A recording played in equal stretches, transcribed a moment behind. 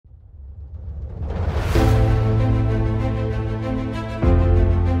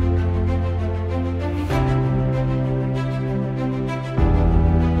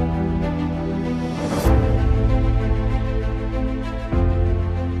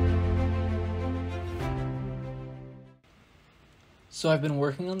So I've been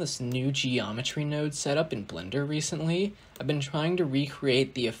working on this new geometry node setup in Blender recently. I've been trying to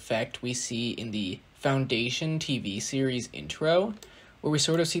recreate the effect we see in the Foundation TV series intro, where we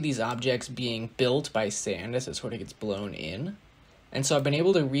sort of see these objects being built by sand as it sort of gets blown in. And so I've been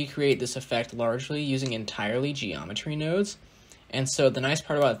able to recreate this effect largely using entirely geometry nodes. And so the nice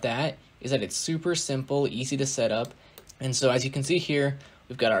part about that is that it's super simple, easy to set up. And so as you can see here,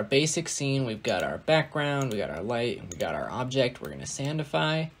 we've got our basic scene, we've got our background, we got our light, and we got our object. We're going to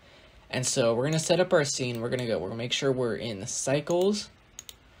Sandify. And so we're going to set up our scene. We're going to make sure we're in cycles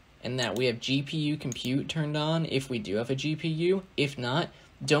and that we have GPU compute turned on if we do have a GPU. If not,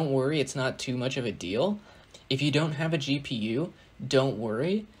 don't worry, it's not too much of a deal. If you don't have a GPU, don't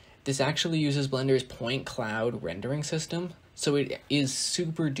worry. This actually uses Blender's point cloud rendering system, so it is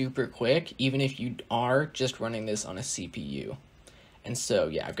super duper quick, even if you are just running this on a CPU. And so,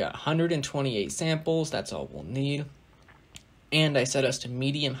 yeah, I've got 128 samples, that's all we'll need. And I set us to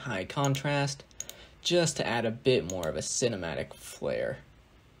medium high contrast, just to add a bit more of a cinematic flair.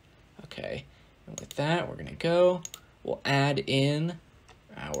 Okay, and with that, we're gonna go. We'll add in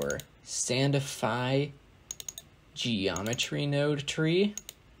our Sandify geometry node tree.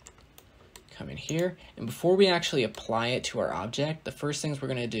 Come in here, and before we actually apply it to our object, the first things we're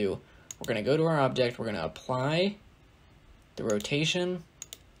gonna do, we're gonna go to our object, we're gonna apply the rotation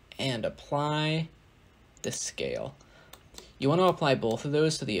and apply the scale. You want to apply both of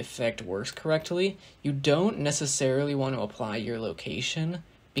those so the effect works correctly. You don't necessarily want to apply your location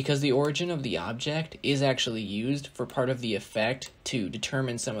because the origin of the object is actually used for part of the effect to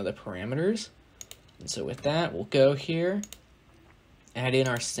determine some of the parameters. And so with that, we'll go here, add in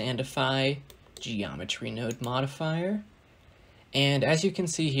our Sandify geometry node modifier. And as you can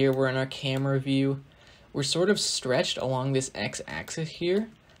see here, we're in our camera view. We're sort of stretched along this x-axis here.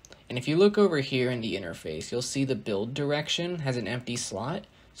 And if you look over here in the interface, you'll see the build direction has an empty slot.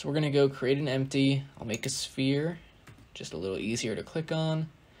 So we're going to go create an empty. I'll make a sphere, just a little easier to click on.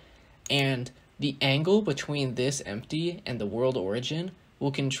 And the angle between this empty and the world origin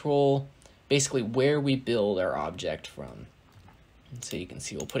will control basically where we build our object from. And so you can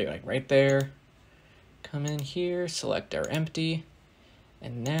see we'll put it like right there. Come in here, select our empty.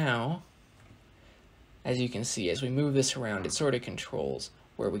 And now, as you can see, as we move this around, it sort of controls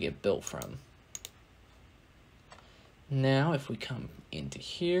where we get built from. Now, if we come into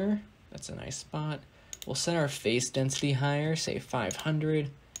here, that's a nice spot. We'll set our face density higher, say 500,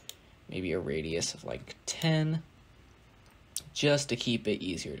 maybe a radius of like 10, just to keep it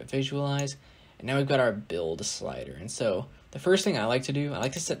easier to visualize. And now we've got our build slider. And so the first thing I like to do, I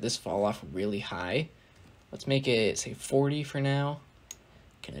like to set this fall off really high. Let's make it, say, 40 for now.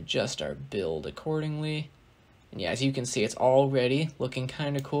 Can adjust our build accordingly. And yeah, as you can see, it's already looking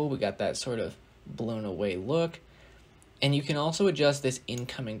kind of cool. We got that sort of blown away look. And you can also adjust this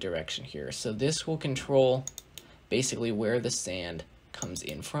incoming direction here. So this will control basically where the sand comes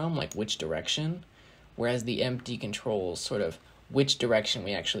in from, like which direction, whereas the empty controls sort of which direction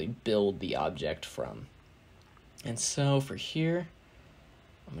we actually build the object from. And so for here,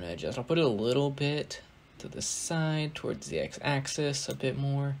 I'm going to adjust, I'll put it a little bit to the side towards the x-axis a bit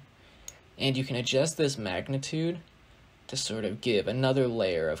more. And you can adjust this magnitude to sort of give another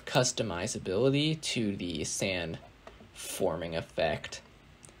layer of customizability to the sand forming effect.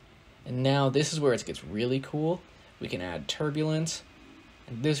 And now this is where it gets really cool. We can add turbulence,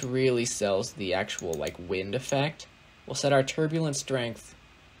 and this really sells the actual like wind effect. We'll set our turbulence strength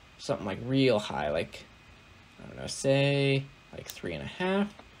something like real high, like, I don't know, say like 3.5.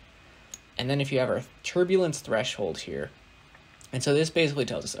 And then if you have our turbulence threshold here, and so this basically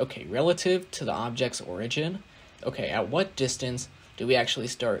tells us, okay, relative to the object's origin, okay, at what distance do we actually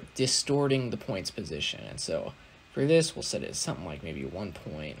start distorting the point's position? And so for this, we'll set it as something like maybe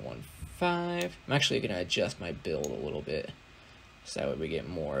 1.15. I'm actually going to adjust my build a little bit, so that way we get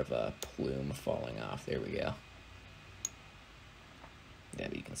more of a plume falling off. There we go. Yeah,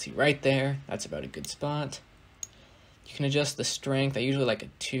 you can see right there, that's about a good spot. You can adjust the strength. I usually like a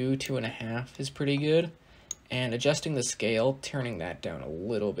 2.5 is pretty good. And adjusting the scale, turning that down a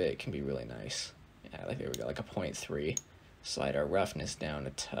little bit can be really nice. Yeah, like there we go, like a 0.3. Slide our roughness down a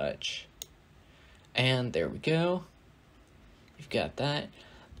touch. And there we go. You've got that.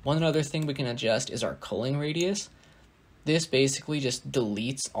 One other thing we can adjust is our culling radius. This basically just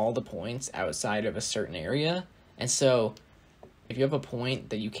deletes all the points outside of a certain area. And so if you have a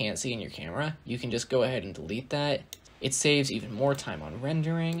point that you can't see in your camera, you can just go ahead and delete that. It saves even more time on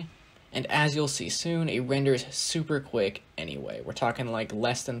rendering. And as you'll see soon, it renders super quick anyway. We're talking like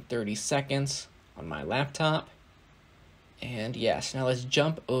less than 30 seconds on my laptop. And yes, now let's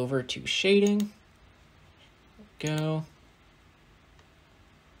jump over to shading. Go.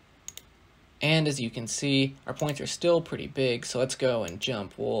 And as you can see, our points are still pretty big, so let's go and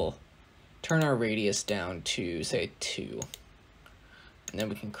jump. We'll turn our radius down to, say, 2. And then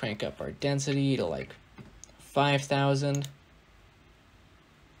we can crank up our density to like 5,000.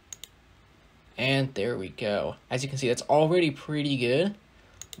 And there we go. As you can see, that's already pretty good.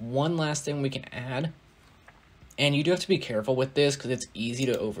 One last thing we can add, and you do have to be careful with this because it's easy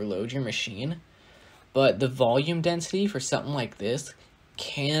to overload your machine, but the volume density for something like this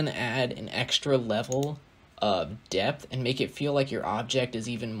can add an extra level of depth and make it feel like your object is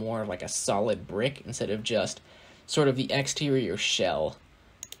even more like a solid brick instead of just sort of the exterior shell,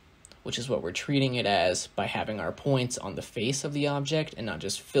 which is what we're treating it as by having our points on the face of the object and not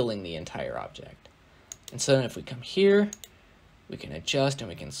just filling the entire object. And so then if we come here, we can adjust and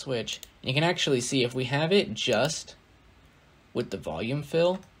we can switch. And you can actually see if we have it just with the volume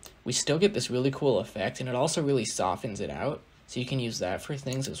fill, we still get this really cool effect, and it also really softens it out. So you can use that for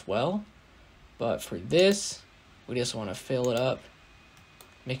things as well. But for this, we just want to fill it up,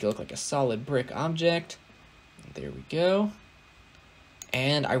 make it look like a solid brick object. There we go.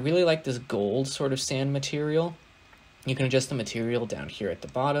 And I really like this gold sort of sand material. You can adjust the material down here at the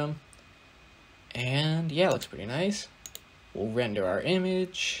bottom. And yeah, it looks pretty nice. We'll render our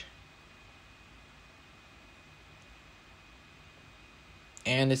image.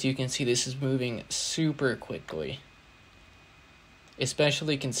 And as you can see, this is moving super quickly.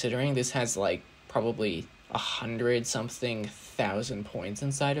 Especially considering this has like probably 100-something thousand points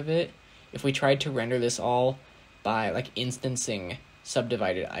inside of it. If we tried to render this all by like instancing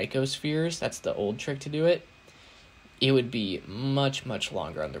subdivided icospheres, that's the old trick to do it, it would be much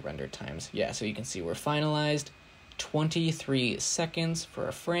longer on the render times. Yeah, so you can see we're finalized, 23 seconds for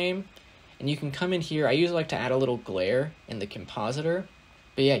a frame, and you can come in here. I usually like to add a little glare in the compositor,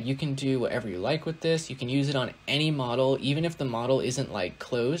 but yeah, you can do whatever you like with this. You can use it on any model, even if the model isn't like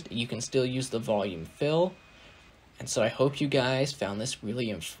closed, you can still use the volume fill. And so I hope you guys found this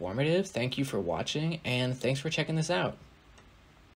really informative. Thank you for watching, and thanks for checking this out.